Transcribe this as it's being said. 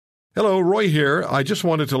Hello, Roy here. I just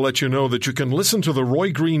wanted to let you know that you can listen to The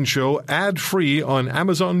Roy Green Show ad-free on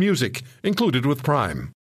Amazon Music, included with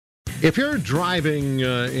Prime. If you're driving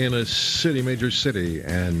in a city, major city,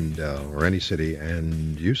 and or any city,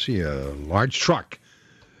 and you see a large truck,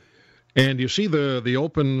 and you see the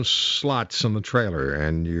open slots on the trailer,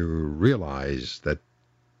 and you realize that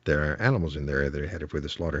there are animals in there that are headed for the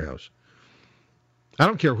slaughterhouse, I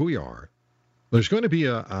don't care who you are, there's going to be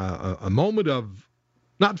a moment of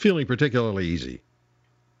not feeling particularly easy.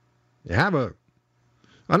 You have an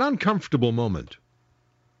uncomfortable moment,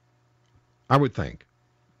 I would think.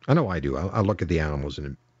 I know I do. I look at the animals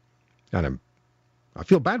and I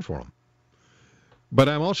feel bad for them. But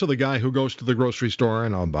I'm also the guy who goes to the grocery store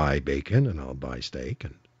and I'll buy bacon and I'll buy steak.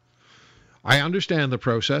 And I understand the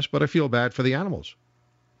process, but I feel bad for the animals.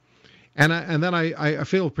 And then I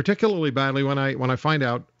feel particularly badly when I find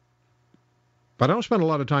out. But I don't spend a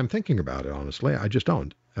lot of time thinking about it, honestly. I just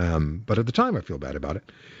don't. But at the time, I feel bad about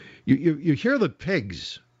it. You hear that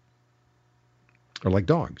pigs are like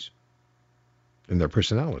dogs in their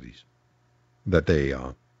personalities, that they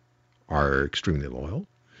are extremely loyal,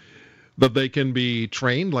 that they can be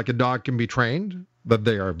trained like a dog can be trained, that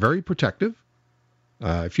they are very protective.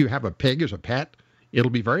 If you have a pig as a pet, it'll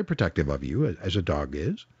be very protective of you, as a dog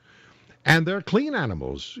is. And they're clean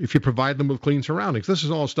animals if you provide them with clean surroundings. This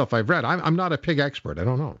is all stuff I've read. I'm not a pig expert. I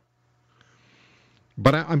don't know.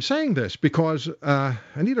 But I'm saying this because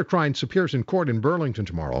Anita Krajnc appears in court in Burlington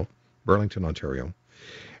tomorrow, Burlington, Ontario,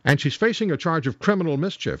 and she's facing a charge of criminal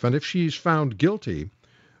mischief. And if she's found guilty,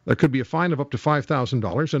 there could be a fine of up to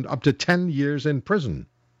 $5,000 and up to 10 years in prison.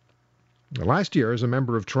 Last year, as a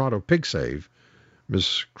member of Toronto Pig Save,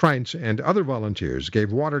 Ms. Krajnc and other volunteers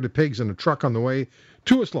gave water to pigs in a truck on the way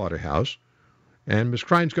to a slaughterhouse, and Ms.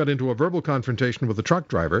 Krajnc got into a verbal confrontation with the truck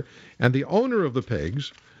driver, and the owner of the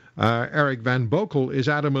pigs, Eric Van Bokel, is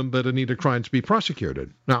adamant that Anita Krajnc be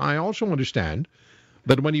prosecuted. Now, I also understand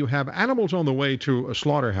that when you have animals on the way to a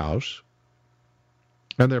slaughterhouse,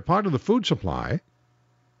 and they're part of the food supply,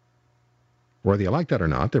 whether you like that or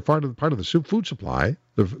not, they're part of the food supply,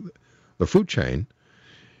 the food chain,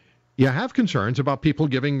 you have concerns about people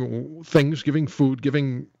giving things, giving food,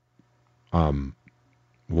 giving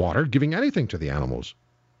water, giving anything to the animals.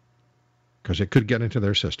 Because it could get into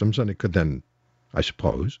their systems and it could then, I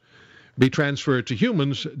suppose, be transferred to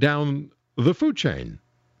humans down the food chain.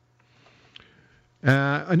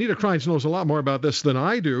 Anita Krajnc knows a lot more about this than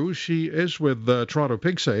I do. She is with Toronto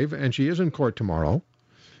Pig Save, and she is in court tomorrow.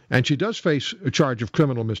 And she does face a charge of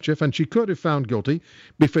criminal mischief, and she could, if found guilty,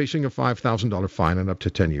 be facing a $5,000 fine and up to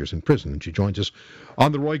 10 years in prison. And she joins us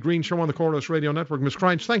on the Roy Green Show on the Corus Radio Network. Ms.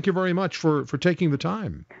 Krajnc, thank you very much for taking the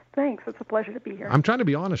time. Thanks. It's a pleasure to be here. I'm trying to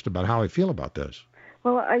be honest about how I feel about this.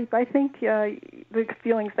 Well, I think the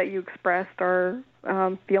feelings that you expressed are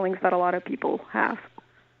feelings that a lot of people have.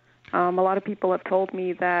 A lot of people have told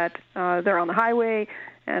me that they're on the highway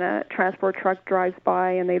and a transport truck drives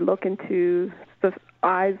by and they look into the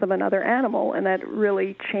eyes of another animal, and that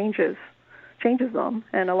really changes them.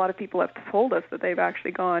 And a lot of people have told us that they've actually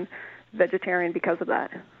gone vegetarian because of that.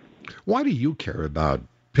 Why do you care about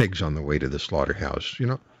pigs on the way to the slaughterhouse? You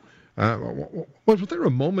know, was there a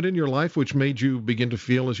moment in your life which made you begin to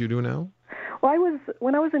feel as you do now? Well,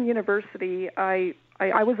 when I was in university, I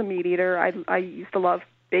was a meat eater. I used to love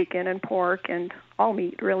bacon and pork and all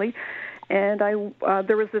meat, really. And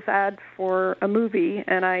there was this ad for a movie,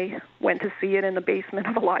 and I went to see it in the basement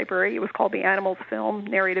of a library. It was called The Animals Film,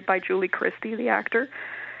 narrated by Julie Christie, the actor.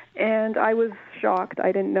 And I was shocked.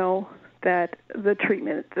 I didn't know that the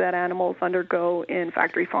treatment that animals undergo in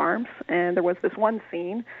factory farms. And there was this one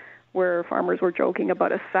scene where farmers were joking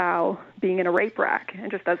about a sow being in a rape rack. And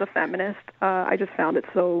just as a feminist, I just found it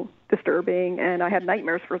so disturbing, and I had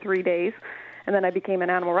nightmares for 3 days. And then I became an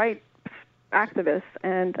animal rights activist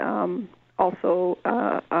and also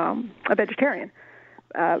a vegetarian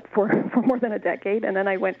for more than a decade. And then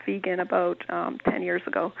I went vegan about 10 years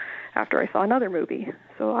ago after I saw another movie.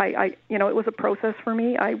 So I it was a process for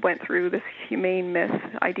me. I went through this humane myth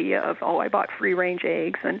idea of, I bought free-range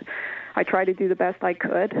eggs, and I tried to do the best I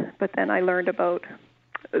could. But then I learned about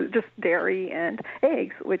just dairy and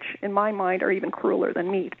eggs, which in my mind are even crueler than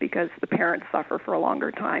meat because the parents suffer for a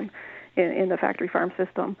longer time in the factory farm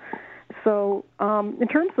system. So in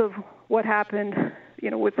terms of what happened,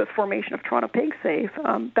 with the formation of Toronto Pig Save,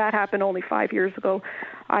 that happened only 5 years ago.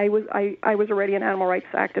 I was already an animal rights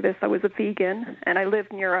activist. I was a vegan, and I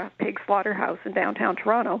lived near a pig slaughterhouse in downtown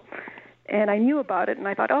Toronto. And I knew about it, and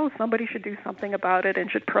I thought, oh, somebody should do something about it and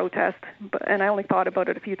should protest. And I only thought about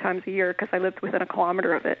it a few times a year because I lived within a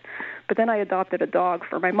kilometer of it. But then I adopted a dog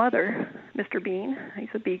for my mother, Mr. Bean. He's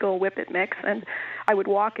a Beagle Whippet mix, and I would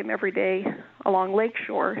walk him every day along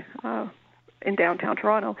Lakeshore in downtown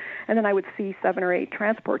Toronto, and then I would see 7 or 8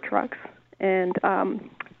 transport trucks. And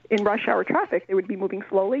in rush hour traffic, they would be moving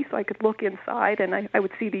slowly, so I could look inside, and I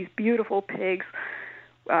would see these beautiful pigs.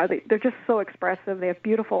 They're just so expressive. They have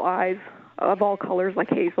beautiful eyes of all colors, like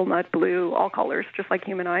hazelnut blue, all colors, just like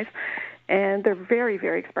human eyes. And they're very,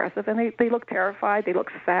 very expressive. And they look terrified. They look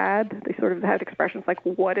sad. They sort of had expressions like,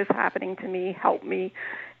 what is happening to me? Help me.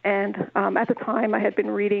 And at the time, I had been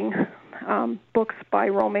reading books by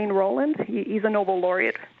Romain Rolland. He's a Nobel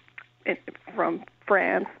laureate from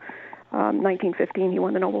France. 1915, he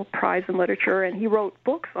won the Nobel Prize in Literature. And he wrote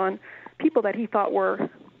books on people that he thought were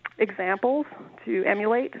examples to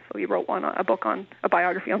emulate. So he wrote a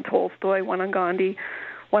biography on Tolstoy, one on Gandhi,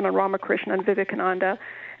 one on Ramakrishna and Vivekananda.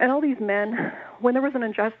 And all these men, when there was an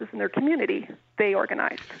injustice in their community, they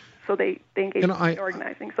organized. So they engaged in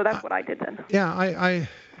organizing. So that's what I did then. Yeah, I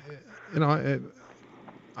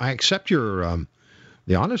accept your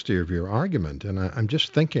the honesty of your argument, and I'm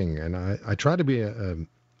just thinking, and I try to be an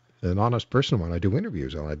honest person when I do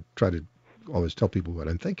interviews, and I try to always tell people what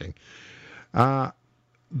I'm thinking.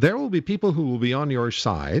 There will be people who will be on your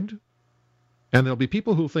side, and there'll be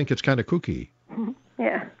people who think it's kind of kooky.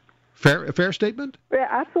 Yeah. Fair statement? Yeah,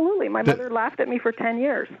 absolutely. My mother laughed at me for 10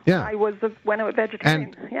 years. Yeah. I was a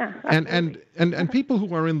vegetarian. And people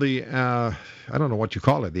who are in the I don't know what you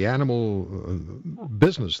call it, the animal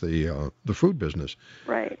business, the food business.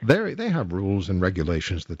 Right. They have rules and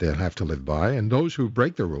regulations that they'll have to live by, and those who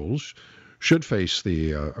break the rules should face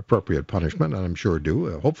the appropriate punishment, and I'm sure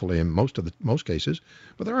do, hopefully in most cases.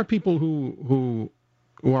 But there are people who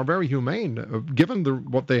are very humane, given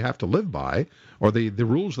what they have to live by, or the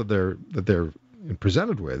rules that they're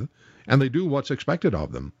presented with, and they do what's expected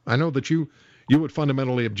of them. I know that you would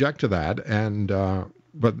fundamentally object to that, and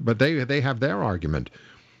but they have their argument.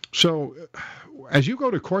 So, as you go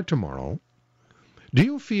to court tomorrow, do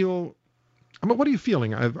you feel? I mean, what are you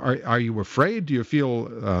feeling? Are you afraid? Do you feel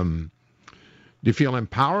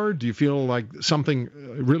empowered? Do you feel like something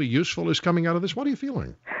really useful is coming out of this? What are you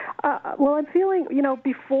feeling? Well, I'm feeling,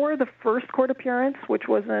 before the first court appearance, which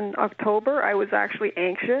was in October, I was actually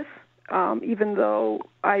anxious, even though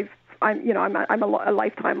I'm a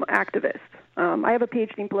lifetime activist. I have a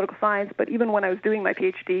PhD in political science, but even when I was doing my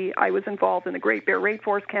PhD, I was involved in the Great Bear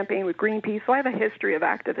Rainforest campaign with Greenpeace, so I have a history of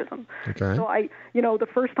activism. Okay. So the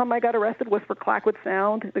first time I got arrested was for Clackwood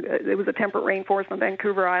Sound. It was a temperate rainforest on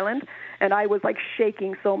Vancouver Island, and I was like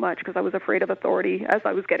shaking so much because I was afraid of authority as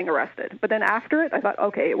I was getting arrested. But then after it, I thought,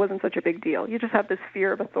 okay, it wasn't such a big deal. You just have this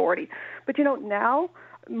fear of authority. But now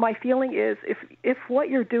my feeling is if what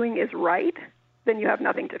you're doing is right, then you have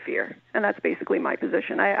nothing to fear. And that's basically my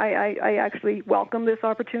position. I actually welcome this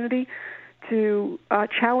opportunity to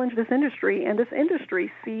challenge this industry, and this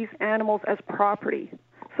industry sees animals as property.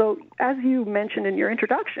 So as you mentioned in your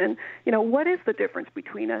introduction, what is the difference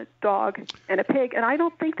between a dog and a pig? And I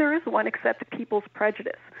don't think there is one except people's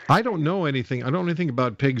prejudice. I don't know anything. I don't know anything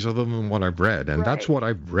about pigs other than what I've read, and that's what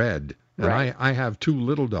I've read. And right. I have 2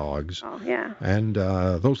 little dogs. Oh, yeah. And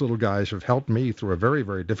those little guys have helped me through a very,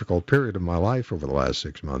 very difficult period of my life over the last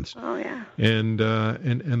 6 months. Oh, yeah. And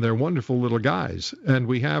they're wonderful little guys. And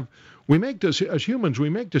as humans, we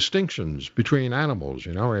make distinctions between animals.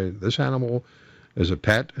 This animal is a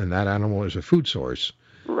pet, and that animal is a food source.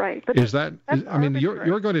 Right. But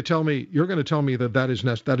you're going to tell me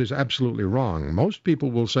that is absolutely wrong. Most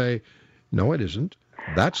people will say, no, it isn't.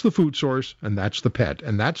 That's the food source, and that's the pet,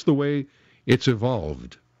 and that's the way it's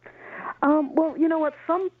evolved. Well, you know what?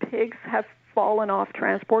 Some pigs have fallen off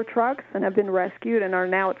transport trucks and have been rescued and are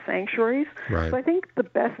now at sanctuaries. Right. So I think the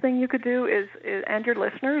best thing you could do is and your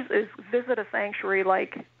listeners, is visit a sanctuary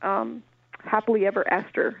like Happily Ever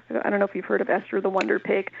Esther. I don't know if you've heard of Esther the Wonder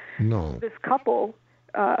Pig. No. This couple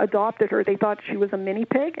adopted her. They thought she was a mini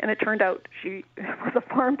pig, and it turned out she was a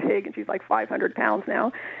farm pig, and she's like 500 pounds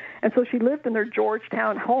now. And so she lived in their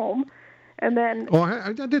Georgetown home, and then... Oh,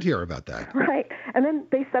 I did hear about that. Right. And then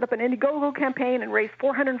they set up an Indiegogo campaign and raised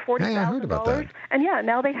 $440,000. Hey, I heard about that. And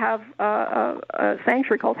now they have a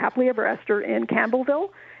sanctuary called Happily Ever Esther in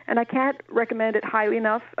Campbellville, and I can't recommend it highly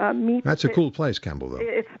enough. That's a cool place, Campbellville.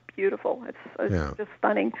 It's beautiful. It's just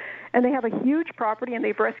stunning. And they have a huge property, and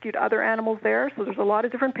they've rescued other animals there, so there's a lot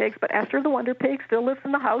of different pigs. But Esther the Wonder Pig still lives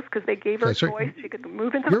in the house because they gave her a choice. She could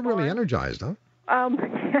move into the farm. You're really energized, huh?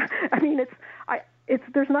 Yeah, I mean,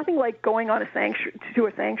 there's nothing like going on to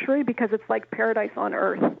a sanctuary because it's like paradise on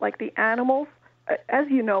earth. Like the animals as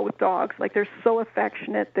you know, with dogs, like they're so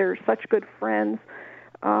affectionate, they're such good friends.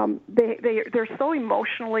 They're so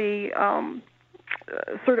emotionally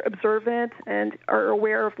sort of observant and are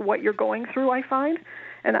aware of what you're going through, I find.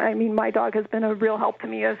 And I mean, my dog has been a real help to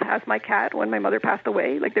me, as has my cat when my mother passed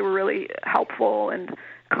away. Like, they were really helpful and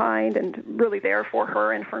kind and really there for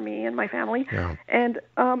her and for me and my family. Yeah. And,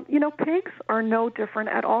 pigs are no different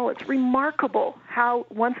at all. It's remarkable how,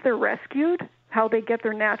 once they're rescued, how they get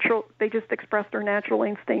they just express their natural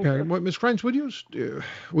instincts. Okay. Well, Ms. Krantz, would you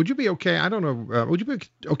be okay? I don't know. Would you be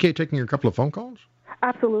okay taking a couple of phone calls?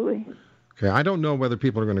 Absolutely. Okay. I don't know whether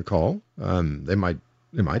people are going to call. They might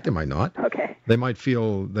not. Okay. They might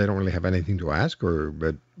feel they don't really have anything to ask,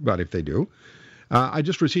 but if they do, I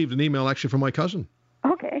just received an email actually from my cousin.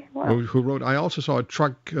 Okay. Wow. Who wrote, I also saw a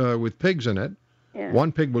truck with pigs in it. Yeah.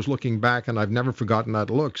 One pig was looking back, and I've never forgotten that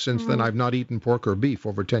look. Since then, I've not eaten pork or beef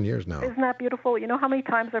over 10 years now. Isn't that beautiful? You know how many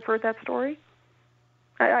times I've heard that story?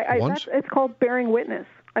 Once? It's called bearing witness.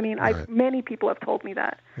 I mean, Right. many people have told me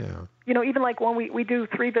that. Yeah. Even like when we do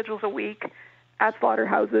 3 vigils a week at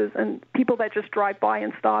slaughterhouses, and people that just drive by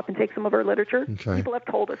and stop and take some of our literature, Okay. people have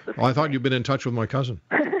told us this. Well, I thought you'd been in touch with my cousin.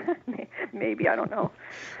 Maybe, I don't know.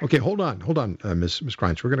 Okay, hold on, Ms.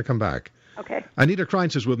 Krantz. We're going to come back. Okay. Anita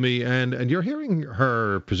Krantz is with me, and you're hearing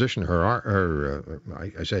her position,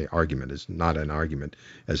 I say argument. It's not an argument,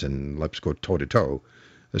 as in let's go toe-to-toe.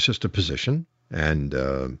 It's just a position, and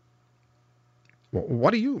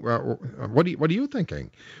what are you thinking?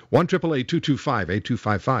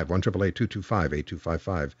 1-888-225-8255.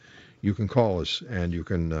 1-888-225-8255. You can call us, and you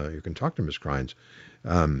can talk to Ms. Krantz.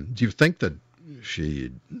 Do you think that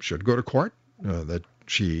she should go to court? That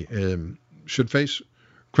she should face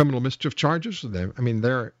criminal mischief charges? There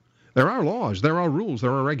are laws, there are rules,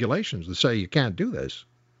 there are regulations that say you can't do this,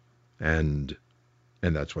 and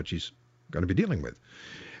that's what she's going to be dealing with.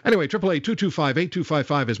 Anyway,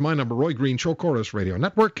 888-225-8255 is my number. Roy Green Show, Chorus Radio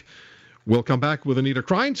Network. We'll come back with Anita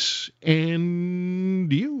Krantz,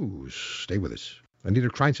 and you stay with us. Anita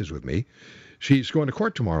Krantz is with me. She's going to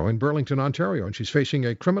court tomorrow in Burlington, Ontario, and she's facing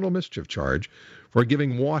a criminal mischief charge for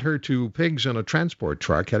giving water to pigs in a transport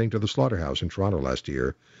truck heading to the slaughterhouse in Toronto last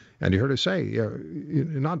year. And you heard her say, you're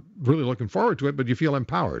not really looking forward to it, but you feel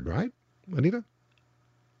empowered, right, Anita?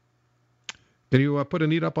 Can you put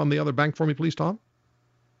Anita up on the other bank for me, please, Tom?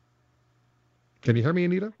 Can you hear me,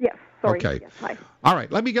 Anita? Yes. Sorry. Okay. Yes, hi. All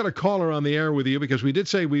right. Let me get a caller on the air with you, because we did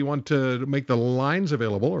say we want to make the lines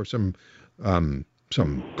available, or some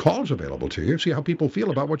calls available to you, see how people feel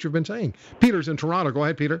about what you've been saying. Peter's in Toronto. Go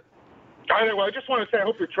ahead, Peter. Well, I just want to say I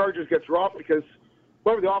hope your charges get dropped, because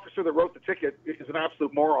whoever the officer that wrote the ticket is an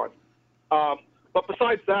absolute moron. But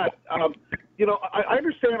besides that, I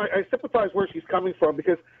understand, I sympathize where she's coming from,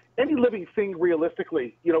 because any living thing,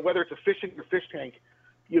 realistically, whether it's a fish in your fish tank,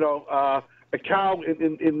 a cow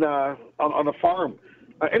on a farm,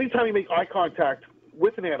 anytime you make eye contact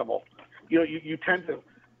with an animal, you tend to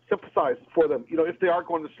sympathize for them. If they are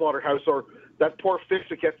going to the slaughterhouse, or that poor fish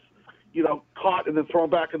that gets, caught and then thrown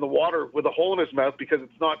back in the water with a hole in his mouth because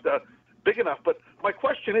it's not big enough. But my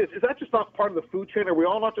question is that just not part of the food chain? Are we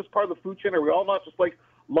all not just part of the food chain? Are we all not just like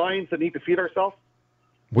lions that need to feed ourselves?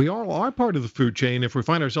 We all are part of the food chain. If we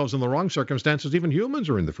find ourselves in the wrong circumstances, even humans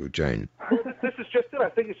are in the food chain. Well, this is just it. I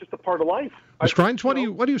think it's just a part of life. Ms. Krantz, what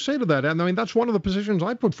do you say to that? And I mean, that's one of the positions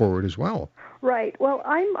I put forward as well. Right. Well,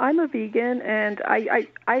 I'm a vegan, and I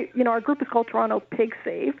our group is called Toronto Pig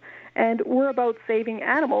Save, and we're about saving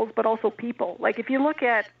animals, but also people. Like, if you look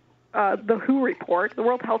at the WHO report, the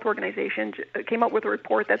World Health Organization came up with a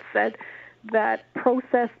report that said that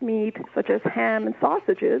processed meat, such as ham and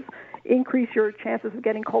sausages, increase your chances of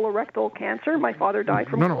getting colorectal cancer. My father died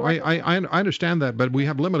from I understand that, but we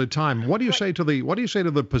have limited time. What do you say to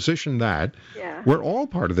the position that we're all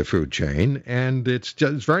part of the food chain, and it's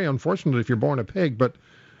very unfortunate if you're born a pig, but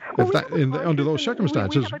under those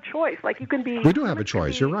circumstances, we have a choice. Like, you can be. We do have a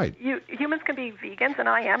choice. You're right. Humans can be vegans, and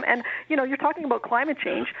I am. And you're talking about climate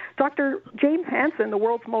change. Dr. James Hansen, the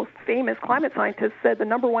world's most famous climate scientist, said the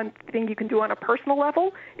number one thing you can do on a personal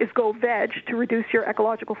level is go veg to reduce your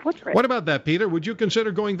ecological footprint. What about that, Peter? Would you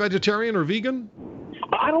consider going vegetarian or vegan?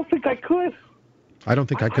 I don't think I could. I don't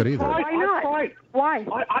think I could either. Why not? Why?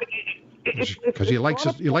 Because he likes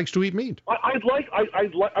to eat meat. I'd like.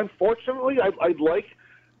 Unfortunately, I'd like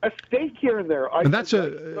a steak here and there. And that's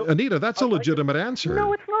Anita, that's a legitimate answer.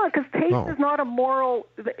 No, it's not, because taste is not a moral.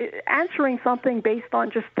 Answering something based on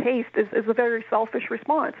just taste is a very selfish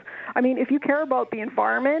response. I mean, if you care about the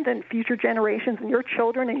environment and future generations and your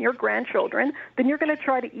children and your grandchildren, then you're going to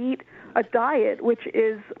try to eat a diet which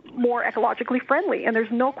is more ecologically friendly. And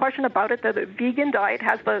there's no question about it that a vegan diet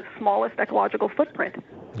has the smallest ecological footprint.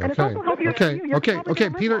 And it's also healthier Okay. for you. Okay.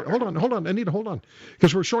 Peter, hold on. Anita, hold on.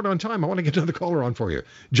 Because we're short on time. I want to get another caller on for you.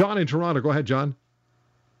 John in Toronto. Go ahead, John.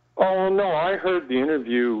 Oh, no, I heard the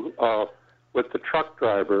interview with the truck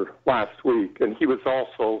driver last week, and he was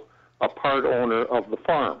also a part owner of the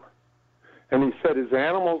farm. And he said his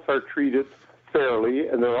animals are treated fairly,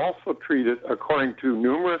 and they're also treated according to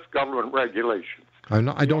numerous government regulations.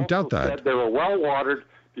 I don't doubt that. Said they were well watered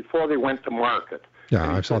before they went to market.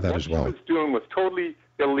 Yeah, I saw that as well. What he was doing was totally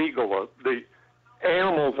illegal. The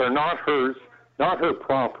animals are not hers, not her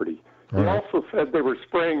property. He also said they were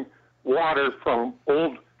spraying water from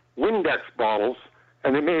old Windex bottles,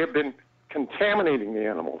 and they may have been contaminating the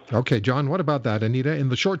animals. Okay, John, what about that, Anita? In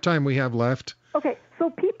the short time we have left. Okay, so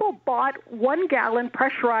people bought 1 gallon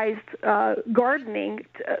pressurized gardening,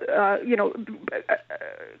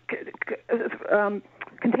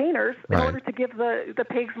 containers in order to give the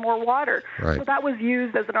pigs more water. Right. So that was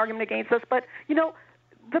used as an argument against us. But,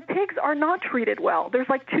 the pigs are not treated well. There's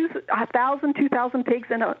like 2,000 pigs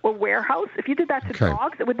in a warehouse. If you did that to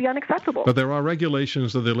dogs, it would be unacceptable. But there are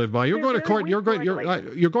regulations that they live by. You're going to court. You're going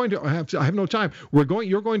to have. I have no time.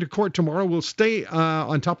 You're going to court tomorrow. We'll stay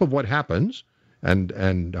on top of what happens,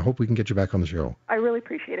 and I hope we can get you back on the show. I really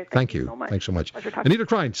appreciate it. Thank you so much. Thanks so much. Pleasure talking. Anita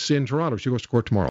Kreinz in Toronto. She goes to court tomorrow.